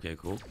 Okay,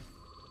 cool.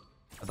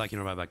 I thought I can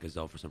revive back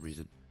Gazelle for some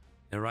reason.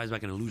 It revives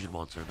back an illusion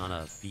monster, not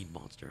a fiend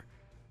monster.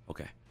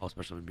 Okay, I'll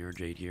special Mirror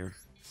Jade here.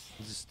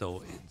 This is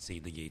still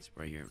insane negates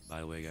right here, by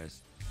the way,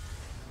 guys.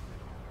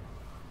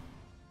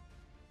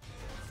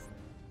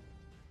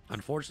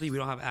 Unfortunately, we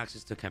don't have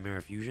access to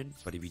Chimera Fusion,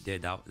 but if we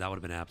did, that would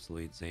have been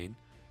absolutely insane.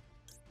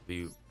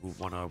 We move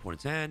one out of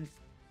opponent's hand,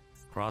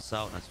 cross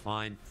out, that's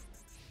fine.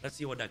 Let's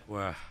see what deck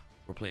we're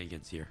playing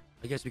against here.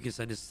 I guess we can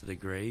send this to the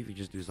grave. We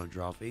just do this on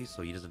draw phase,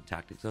 so he doesn't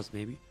tactics us,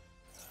 maybe.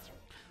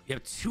 We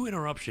have 2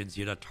 interruptions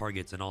here that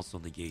targets and also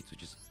negates,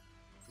 which is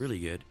really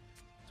good.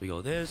 So we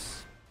go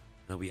this,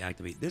 then we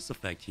activate this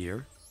effect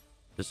here,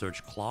 the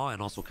Search Claw,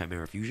 and also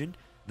Chimera Fusion.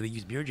 Then we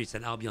use Mirror Jade,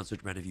 send Albion,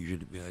 Search Mana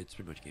Fusion. Yeah, it's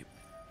pretty much game.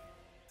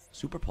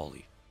 Super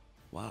Poly.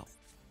 Wow.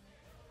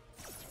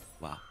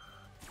 Wow.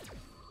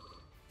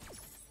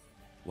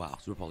 Wow,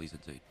 Super Poly's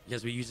insane.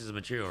 Yes, we use this as a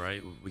material,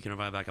 right? We can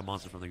revive back a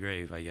monster from the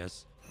grave, I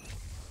guess.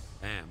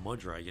 Damn, Mud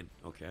Dragon.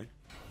 Okay.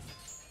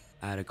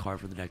 Add a card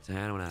from the deck to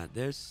hand. I'm gonna add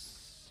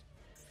this.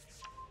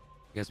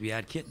 I guess we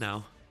add Kit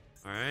now.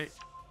 Alright.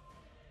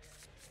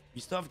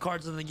 You still have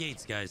cards in the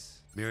gates, guys.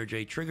 Mirror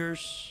Jade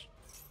triggers.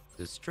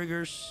 This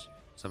triggers.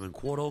 Summon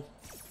Quotal.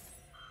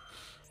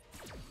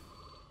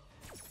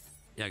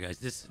 Yeah, guys,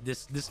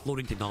 this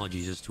floating technology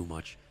is just too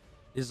much.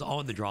 This is all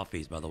in the draw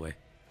phase, by the way.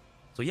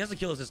 So he has to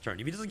kill us this turn.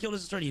 If he doesn't kill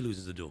us this turn, he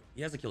loses the duel.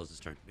 He has to kill us this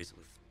turn,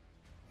 basically.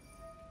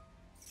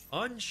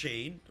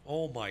 Unchained.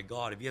 Oh my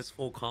god, if he has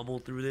full combo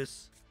through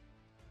this.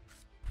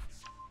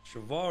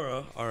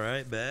 Shavara.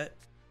 Alright, bet.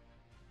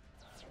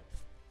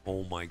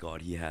 Oh my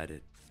god, he had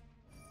it.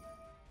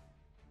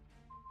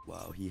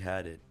 Wow, he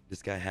had it.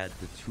 This guy had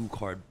the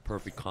 2-card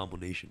perfect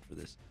combination for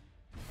this.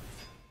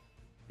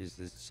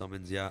 This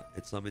summons, yeah,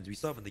 it summons. We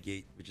summon the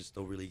gate, which is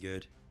still really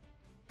good.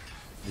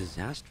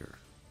 Disaster.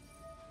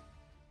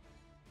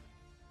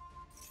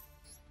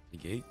 The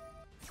gate.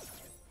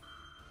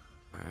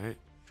 Alright,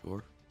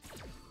 sure.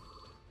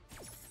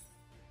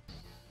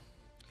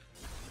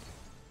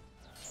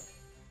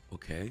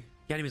 Okay.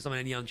 Can't even summon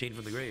any Unchained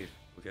from the grave.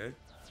 Okay.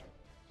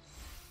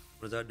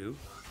 What does that do?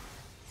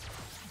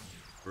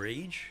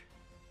 Rage.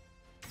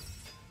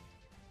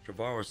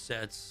 Shavara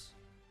sets.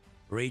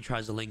 Rage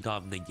tries to link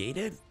off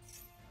negated.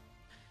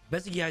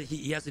 Best thing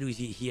he has to do is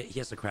he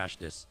has to crash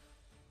this.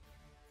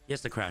 He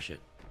has to crash it.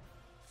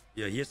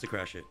 Yeah, he has to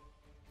crash it.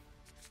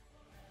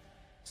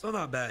 Still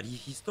not bad.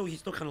 He's still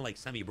kind of like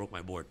semi broke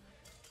my board.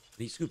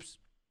 And he scoops.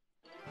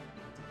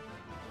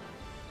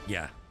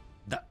 Yeah,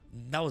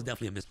 that was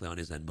definitely a misplay on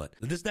his end, but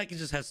this deck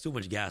just has too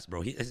much gas,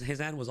 bro. His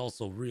hand was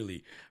also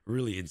really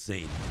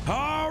insane.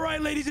 All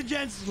right, ladies and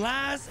gents,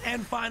 last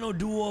and final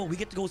duel. We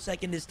get to go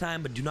second this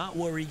time, but do not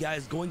worry,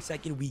 guys. Going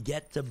second, we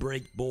get to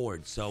break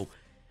board. So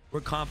we're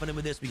confident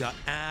with this. We got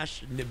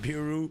Ash,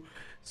 Nibiru,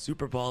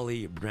 Super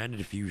Poly,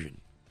 Branded Fusion.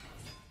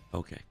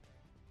 Okay,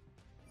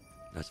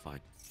 that's fine.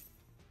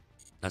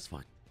 That's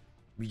fine.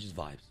 We just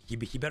vibes. He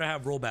better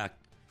have rollback.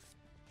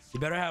 He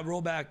better have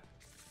rollback.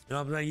 You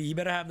know what I'm saying? He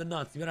better have the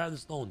nuts. He better have the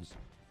stones.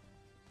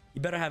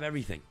 He better have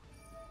everything.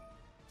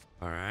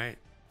 Alright.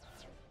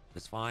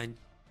 That's fine.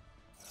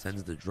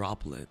 Sends the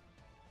droplet.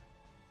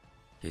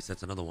 Okay,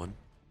 sets another one.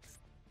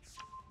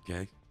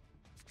 Okay.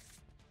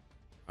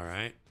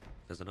 Alright.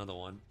 There's another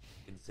one.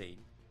 Insane.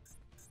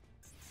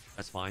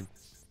 That's fine.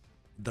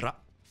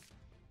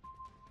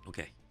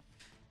 Okay.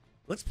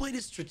 Let's play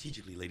this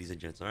strategically, ladies and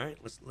gents. Alright?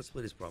 Let's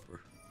play this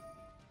proper.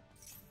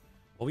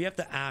 Well, we have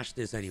to Ash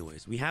this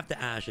anyways. We have to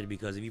Ash it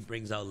because if he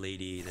brings out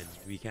Lady, then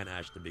we can't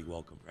Ash the big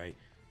welcome, right?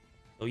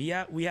 So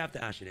yeah, we have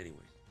to Ash it anyways.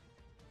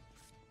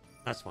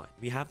 That's fine.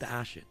 We have to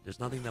Ash it.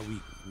 There's nothing that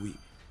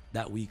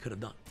we could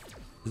have done.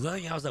 There's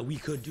nothing else that we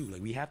could do.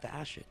 Like, we have to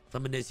Ash it.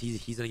 Summon this,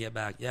 he's gonna get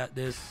back. Yeah,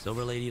 this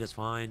Silver Lady, that's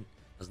fine.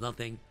 There's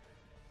nothing.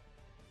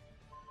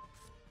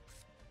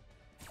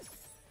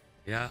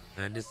 Yeah,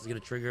 and this is gonna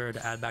trigger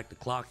to add back the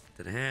clock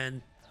to the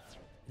hand.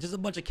 It's just a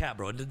bunch of cat,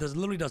 bro. It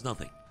literally does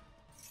nothing.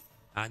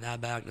 Add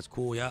that back, that's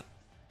cool, yeah.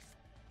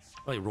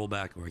 Probably roll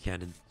back or a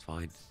cannon, it's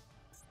fine.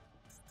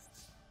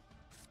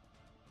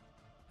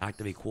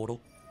 Activate Quotal.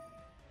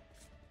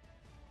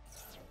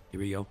 Here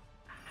we go.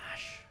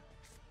 Ash.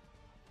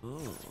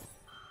 Oh.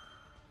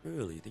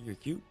 Really? You think you're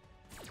cute?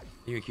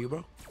 You're a Q,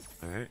 bro?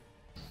 Alright.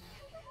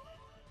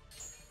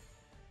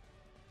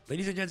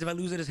 Ladies and gents, if I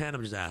lose in his hand,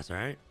 I'm just ass,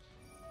 alright?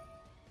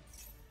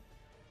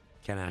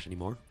 Can't ash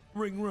anymore.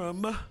 Ring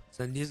rum.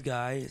 Send this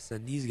guy.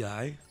 Send these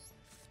guy.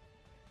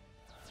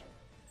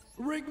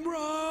 Ring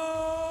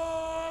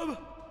rum!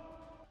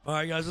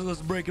 Alright, guys,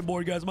 let's break it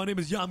board, guys. My name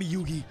is Yami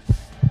Yugi.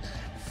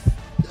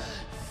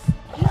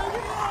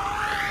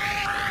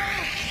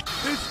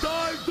 It's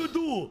time to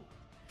duel!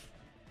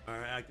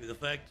 Alright, activate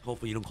effect.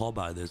 Hopefully you don't call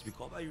by this. If you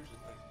call by, you're just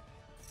nice.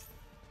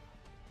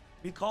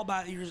 If you call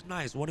by, you're just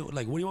nice. What do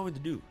you want me to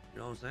do? You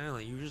know what I'm saying?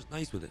 Like, you're just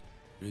nice with it.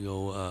 We're gonna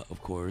go,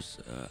 of course,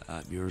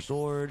 at Mirror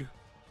Sword.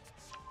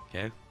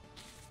 Okay.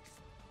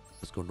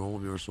 Let's go normal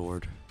Mirror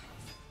Sword.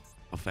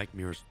 Effect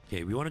Mirrors.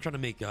 Okay, we want to try to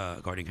make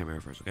Guardian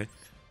Chimera first, okay?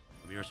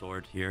 Mirror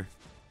Sword here.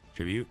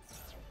 Tribute.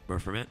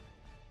 Birth Ferment.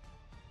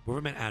 Birth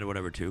Ferment add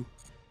whatever too.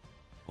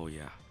 Oh,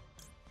 yeah.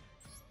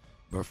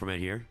 Birth Ferment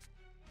here.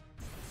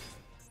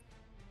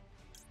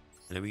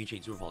 And then we can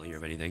change Super Fall here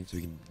if anything. So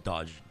we can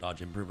dodge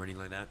improve or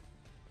anything like that.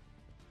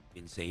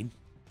 Insane.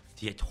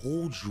 See, I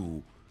told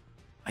you.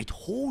 I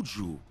told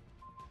you.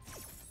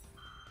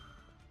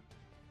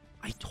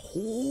 I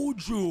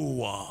told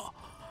you.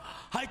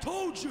 I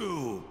told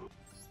you.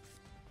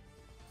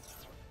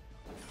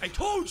 I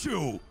told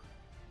you.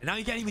 And now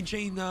you can't even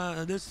chain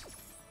this.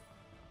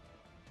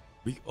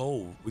 We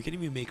can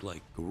even make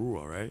like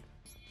Garura, right?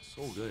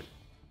 So good.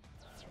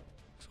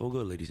 So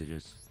good, ladies and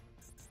gents.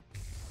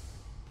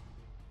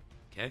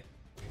 Okay.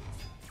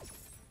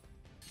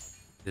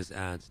 This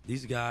adds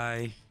this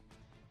guy.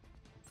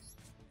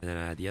 And then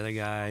I add the other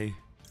guy.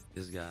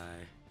 This guy.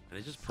 And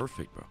it's just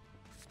perfect, bro.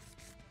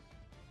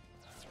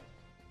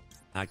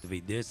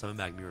 Activate this. Summon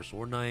back Mirror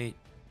Sword Knight.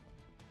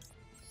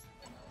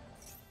 You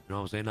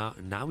know what I'm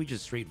saying? Now we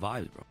just straight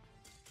vibes, bro.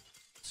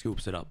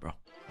 Scoops it up, bro.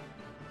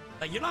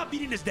 Like, you're not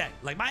beating this deck.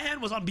 Like, my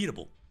hand was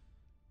unbeatable.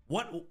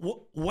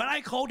 When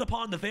I called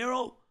upon the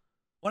Pharaoh,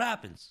 what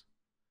happens?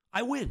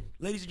 I win.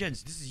 Ladies and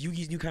gents, this is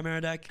Yugi's new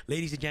Chimera deck.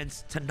 Ladies and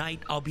gents,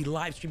 tonight I'll be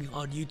live streaming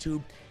on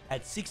YouTube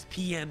at 6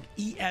 p.m.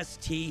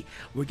 EST.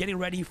 We're getting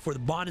ready for the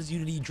bonus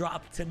Unity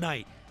drop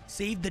tonight.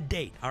 Save the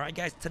date. All right,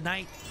 guys.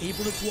 Tonight,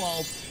 April the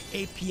 12th,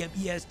 8 p.m.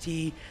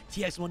 EST,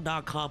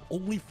 tx1.com.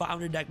 Only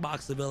 500 deck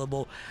box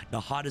available. The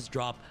hottest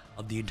drop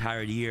of the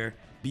entire year.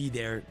 Be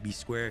there. Be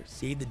square.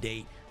 Save the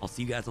date. I'll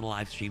see you guys on the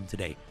live stream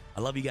today.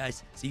 I love you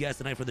guys. See you guys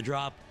tonight for the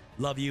drop.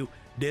 Love you.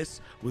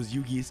 This was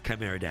Yugi's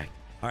Chimera deck.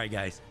 All right,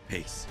 guys.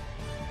 Peace.